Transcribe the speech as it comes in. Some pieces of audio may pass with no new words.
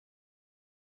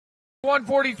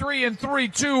143 in 3,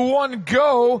 2, 1,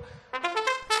 go.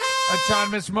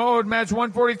 Autonomous mode, match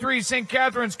 143. St.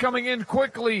 Catharines coming in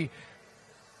quickly.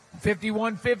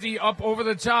 51-50 up over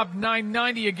the top.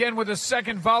 990 again with a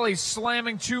second volley,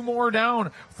 slamming two more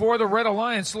down for the Red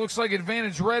Alliance. Looks like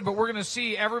advantage red, but we're going to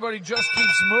see everybody just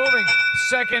keeps moving.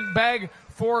 Second bag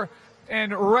for,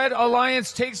 and Red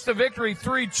Alliance takes the victory.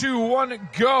 3, 2, 1,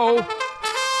 go.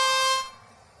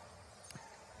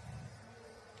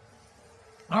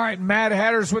 All right, Mad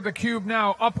Hatters with the cube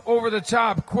now up over the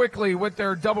top quickly with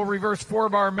their double reverse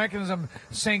 4-bar mechanism.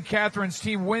 St. Catharines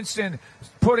team Winston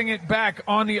putting it back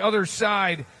on the other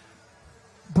side.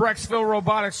 Brecksville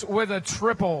Robotics with a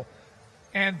triple.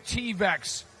 And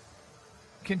T-VEX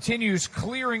continues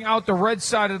clearing out the red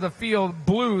side of the field.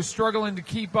 Blue struggling to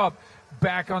keep up.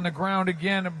 Back on the ground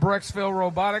again, Brecksville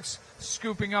Robotics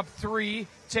scooping up 3,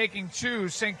 taking 2.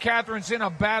 St. Catharines in a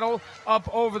battle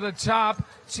up over the top.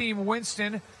 Team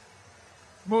Winston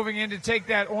moving in to take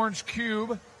that orange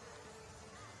cube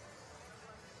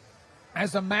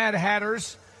as the Mad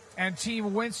Hatters and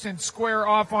Team Winston square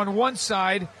off on one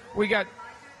side. We got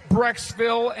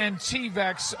Brecksville and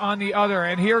T-VEX on the other.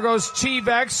 And here goes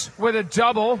T-VEX with a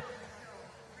double.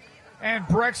 And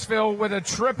Brecksville with a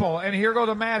triple. And here go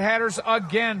the Mad Hatters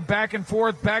again. Back and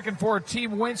forth, back and forth.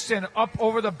 Team Winston up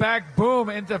over the back. Boom,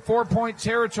 into 4-point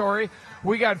territory.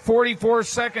 We got 44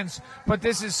 seconds, but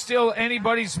this is still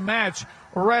anybody's match.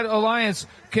 Red Alliance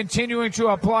continuing to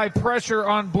apply pressure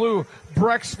on blue.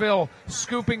 Brecksville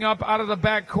scooping up out of the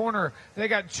back corner. They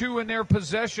got 2 in their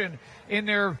possession in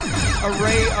their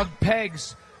array of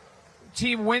pegs.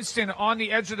 Team Winston on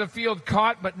the edge of the field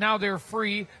caught, but now they're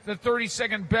free. The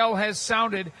 30-second bell has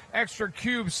sounded. Extra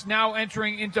cubes now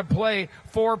entering into play.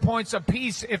 4 points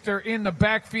apiece if they're in the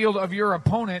backfield of your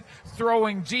opponent.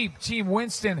 Throwing deep, Team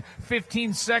Winston,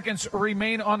 15 seconds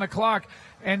remain on the clock.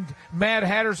 And Mad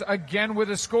Hatters again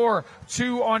with a score.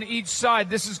 2 on each side.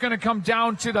 This is going to come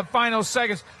down to the final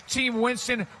seconds. Team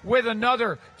Winston with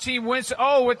another. Team Winston,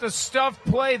 with the stuffed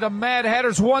play. The Mad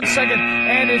Hatters, 1 second,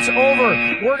 and it's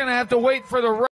over. We're going to have to wait for the